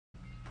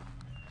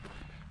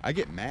I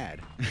get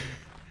mad.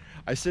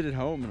 I sit at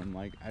home and I'm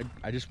like,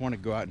 I just want to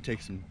go out and take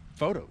some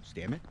photos,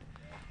 damn it.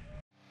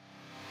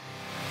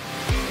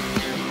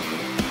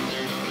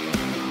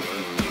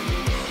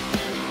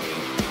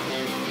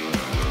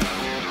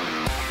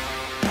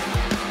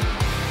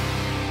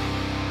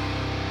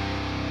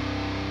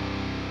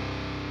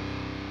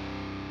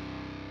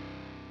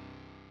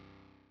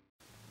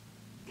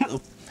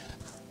 Hello.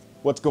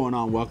 What's going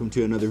on? Welcome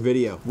to another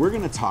video. We're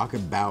gonna talk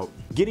about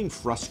getting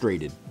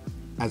frustrated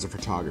as a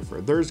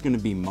photographer. There's gonna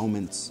be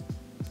moments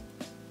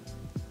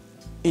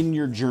in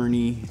your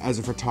journey as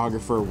a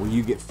photographer where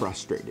you get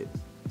frustrated.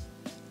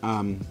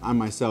 I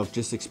myself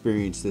just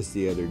experienced this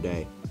the other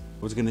day. I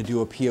was gonna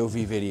do a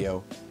POV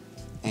video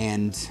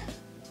and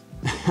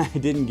I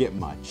didn't get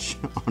much,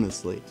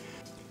 honestly.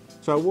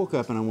 So I woke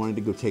up and I wanted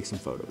to go take some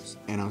photos.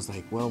 And I was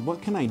like, well,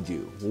 what can I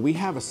do? Well, we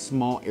have a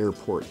small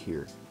airport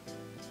here.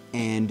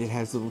 And it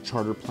has little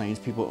charter planes.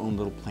 People own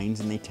little planes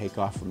and they take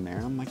off from there.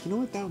 And I'm like, you know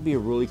what? That would be a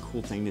really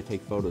cool thing to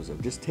take photos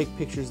of. Just take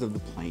pictures of the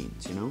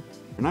planes, you know?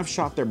 And I've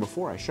shot there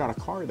before. I shot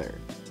a car there.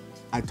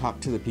 I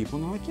talked to the people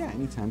and they're like, yeah,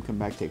 anytime, come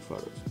back, take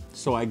photos.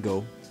 So I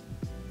go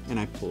and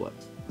I pull up.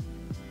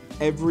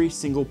 Every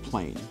single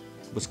plane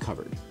was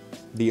covered.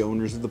 The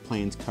owners of the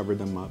planes covered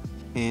them up.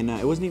 And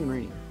it wasn't even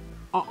raining.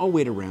 I'll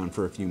wait around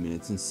for a few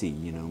minutes and see,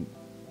 you know.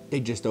 They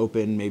just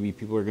open, maybe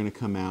people are gonna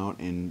come out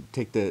and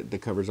take the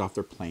covers off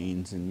their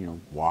planes and, you know,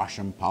 wash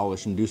them,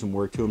 polish them, do some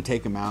work to them,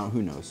 take them out,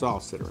 who knows. So I'll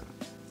sit around.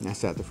 And I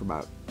sat there for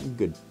about a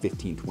good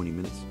 15, 20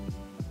 minutes.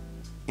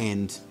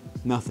 And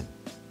nothing.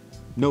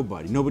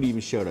 Nobody even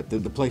showed up. The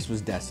place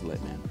was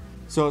desolate, man.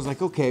 So I was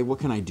like, okay, what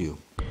can I do?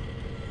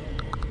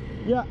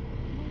 Yeah.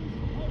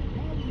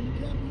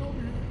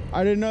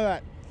 I didn't know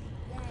that.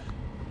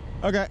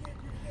 Okay.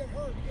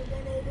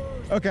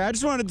 Okay, I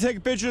just wanted to take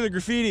a picture of the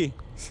graffiti.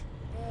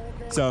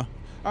 So,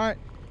 all right,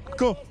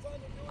 cool.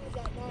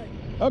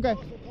 Okay.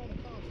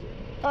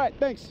 All right,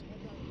 thanks.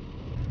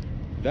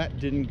 That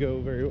didn't go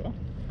very well.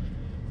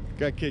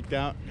 Got kicked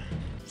out.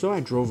 So I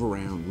drove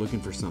around looking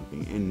for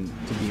something, and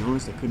to be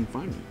honest, I couldn't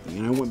find anything.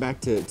 And I went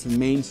back to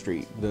Main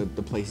Street, the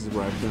places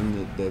where I've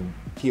done the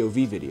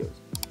POV videos.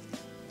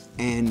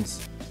 And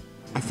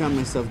I found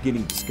myself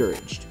getting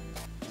discouraged.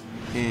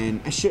 And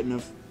I shouldn't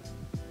have.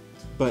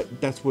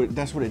 But that's what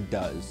it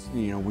does.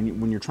 You know,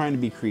 when you're trying to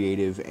be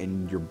creative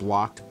and you're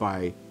blocked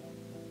by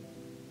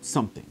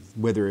something,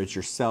 whether it's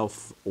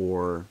yourself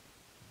or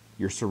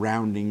your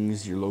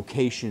surroundings, your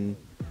location,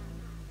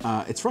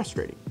 it's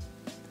frustrating.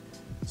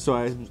 So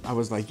I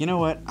was like, you know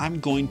what? I'm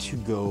going to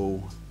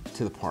go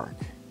to the park.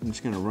 I'm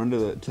just gonna run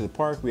to the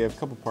park. We have a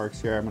couple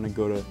parks here. I'm gonna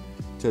go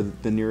to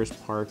the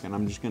nearest park and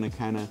I'm just gonna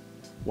kind of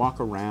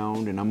walk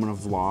around and I'm gonna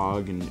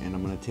vlog and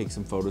I'm gonna take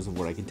some photos of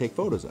what I can take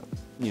photos of.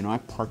 You know, I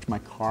parked my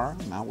car,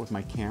 I'm out with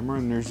my camera,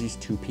 and there's these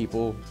two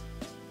people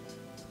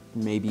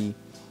maybe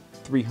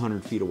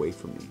 300 feet away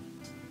from me.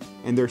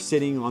 And they're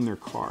sitting on their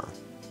car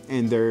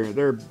and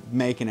they're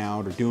making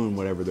out or doing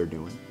whatever they're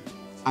doing.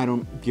 I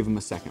don't give them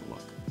a second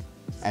look.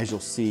 As you'll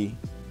see,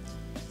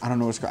 I don't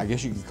know what's called, I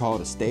guess you could call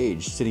it a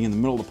stage, sitting in the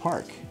middle of the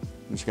park.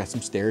 And it's got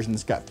some stairs and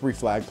it's got 3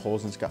 flagpoles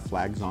and it's got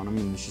flags on them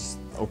and it's just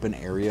open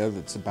area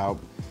that's about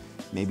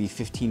maybe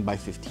 15 by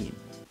 15.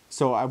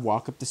 So I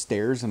walk up the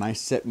stairs and I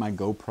set my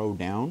GoPro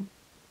down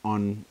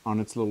on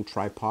its little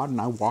tripod and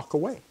I walk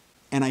away.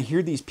 And I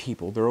hear these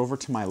people, they're over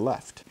to my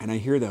left, and I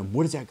hear them,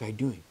 what is that guy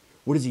doing?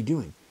 What is he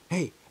doing?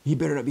 Hey, he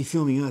better not be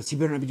filming us. He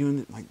better not be doing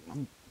that. Like,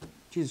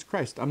 Jesus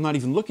Christ, I'm not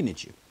even looking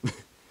at you.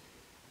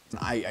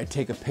 I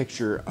take a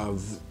picture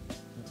of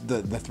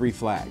the 3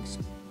 flags.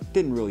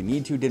 Didn't really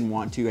need to, didn't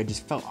want to. I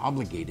just felt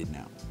obligated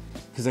now.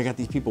 Because I got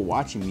these people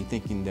watching me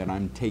thinking that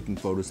I'm taking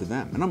photos of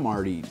them. And I'm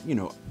already, you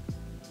know,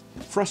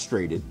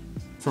 frustrated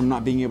from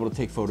not being able to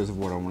take photos of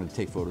what I wanted to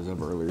take photos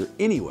of earlier.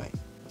 Anyway,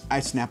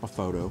 I snap a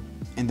photo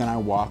and then I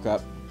walk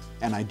up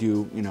and I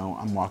do, you know,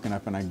 I'm walking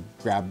up and I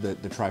grab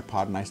the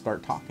tripod and I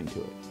start talking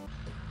to it.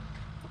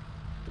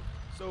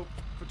 So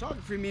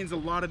photography means a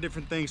lot of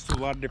different things to a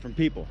lot of different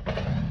people.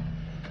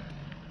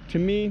 To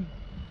me,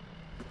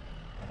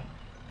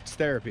 it's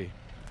therapy.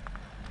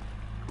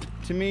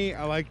 To me,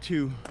 I like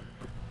to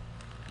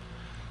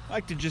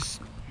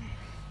just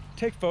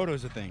take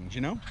photos of things,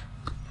 you know?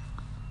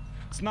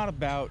 It's not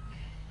about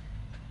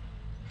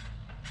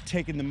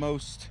taking the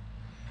most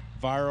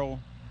viral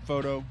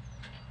photo.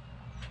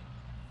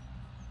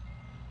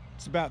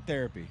 It's about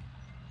therapy.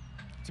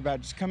 It's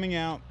about just coming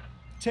out,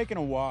 taking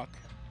a walk,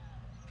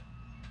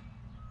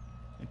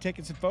 and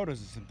taking some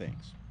photos of some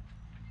things.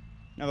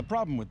 Now the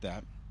problem with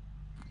that,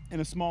 in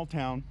a small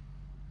town,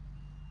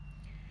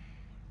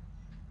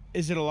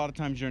 is that a lot of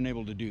times you're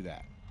unable to do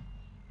that.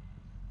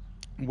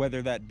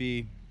 Whether that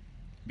be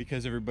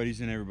because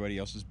everybody's in everybody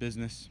else's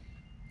business.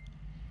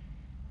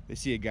 They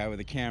see a guy with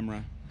a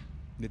camera,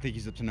 they think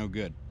he's up to no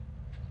good.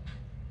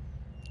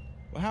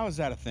 Well, how is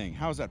that a thing?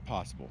 How is that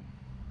possible?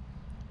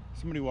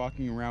 Somebody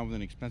walking around with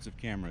an expensive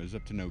camera is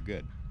up to no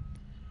good.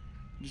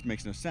 It just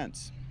makes no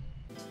sense.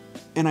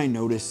 And I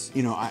notice,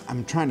 you know,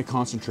 I'm trying to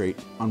concentrate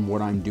on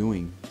what I'm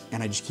doing,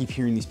 and I just keep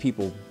hearing these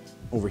people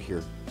over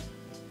here.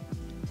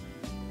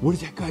 what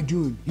is that guy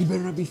doing? He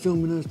better not be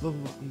filming us, blah,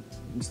 blah, blah.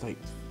 I'm just like,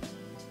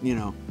 you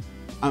know,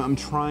 I'm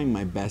trying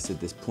my best at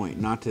this point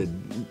not to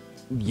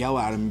yell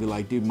at him and be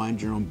like, dude,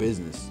 mind your own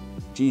business.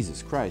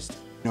 Jesus Christ.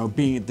 You know,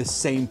 being at the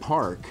same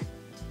park,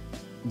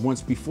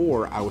 once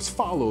before, I was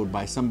followed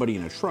by somebody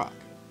in a truck.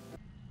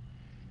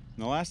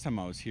 And the last time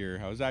I was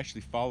here, I was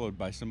actually followed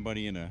by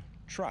somebody in a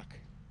truck.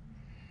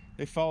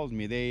 They followed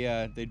me.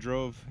 They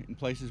drove in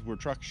places where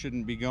trucks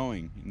shouldn't be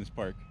going in this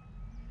park.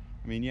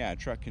 I mean, yeah, a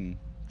truck can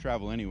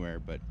travel anywhere,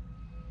 but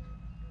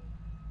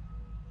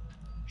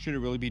should it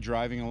really be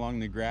driving along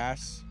the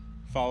grass,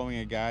 following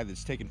a guy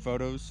that's taking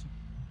photos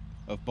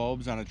of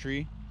bulbs on a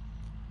tree?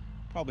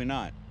 Probably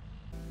not.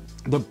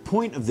 The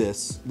point of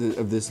this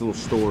little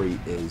story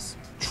is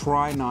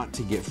try not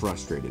to get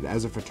frustrated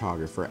as a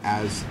photographer,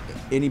 as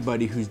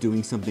anybody who's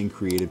doing something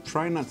creative.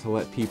 Try not to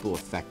let people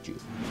affect you.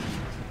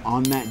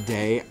 On that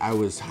day, I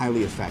was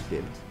highly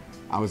affected.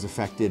 I was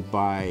affected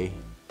by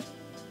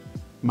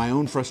my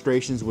own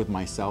frustrations with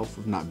myself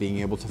of not being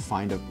able to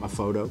find a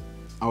photo.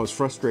 I was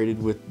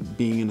frustrated with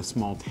being in a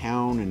small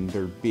town and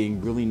there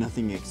being really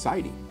nothing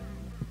exciting.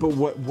 But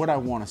what I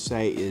want to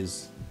say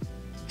is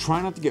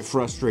try not to get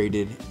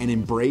frustrated and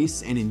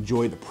embrace and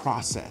enjoy the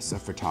process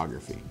of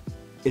photography.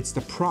 It's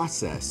the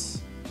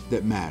process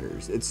that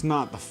matters. It's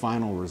not the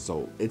final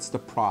result. It's the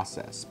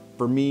process.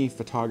 For me,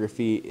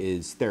 photography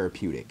is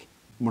therapeutic.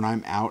 When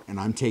I'm out and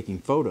I'm taking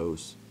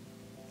photos,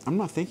 I'm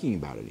not thinking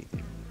about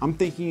anything. I'm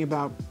thinking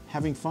about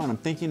having fun. I'm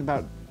thinking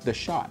about the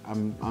shot.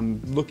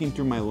 I'm looking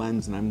through my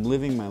lens and I'm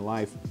living my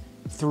life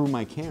through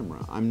my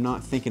camera. I'm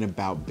not thinking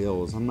about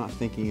bills. I'm not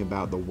thinking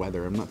about the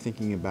weather. I'm not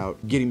thinking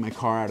about getting my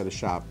car out of the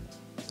shop.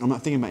 I'm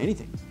not thinking about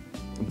anything.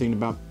 I'm thinking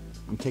about,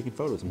 I'm taking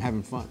photos. I'm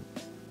having fun.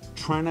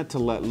 Try not to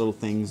let little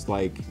things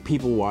like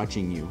people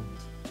watching you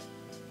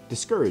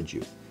discourage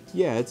you.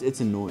 Yeah,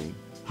 it's annoying,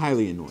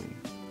 highly annoying.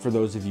 For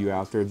those of you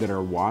out there that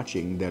are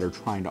watching, that are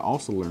trying to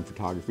also learn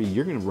photography,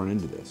 you're gonna run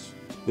into this.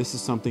 This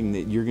is something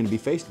that you're gonna be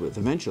faced with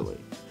eventually.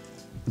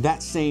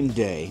 That same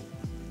day,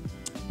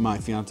 my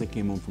fiance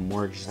came home from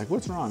work. She's like,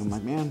 what's wrong? I'm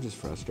like, man, I'm just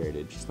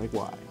frustrated. She's like,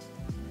 why?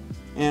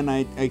 And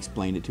I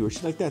explained it to her.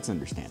 She's like, that's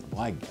understandable,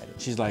 I get it.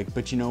 She's like,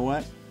 but you know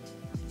what?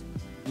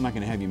 I'm not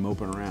gonna have you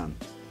moping around.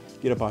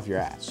 Get up off your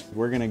ass.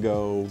 We're gonna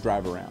go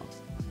drive around.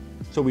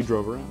 So we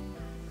drove around.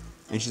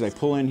 And she's like,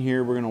 pull in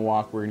here, we're gonna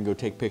walk, we're gonna go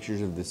take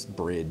pictures of this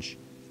bridge,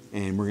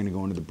 and we're gonna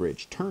go into the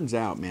bridge. Turns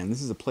out, man,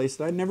 this is a place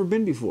that I'd never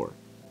been before.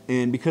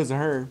 And because of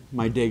her,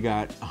 my day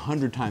got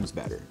 100 times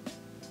better.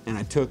 And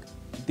I took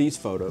these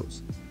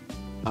photos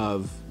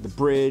of the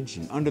bridge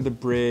and under the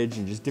bridge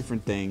and just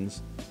different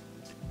things.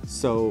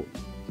 So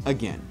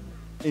again,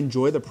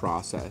 enjoy the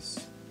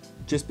process.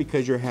 Just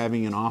because you're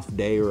having an off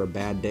day or a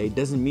bad day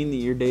doesn't mean that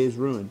your day is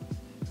ruined.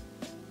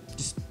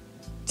 Just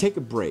take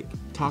a break,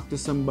 talk to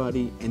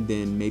somebody, and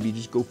then maybe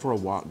just go for a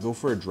walk, go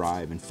for a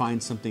drive, and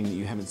find something that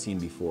you haven't seen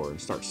before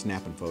and start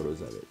snapping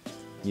photos of it.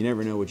 You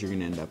never know what you're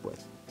gonna end up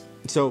with.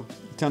 So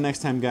until next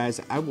time,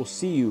 guys, I will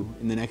see you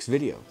in the next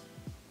video.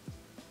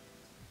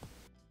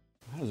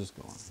 How's this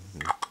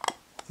going?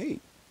 Hey,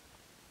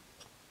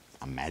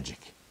 I'm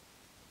magic.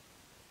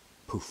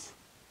 Poof.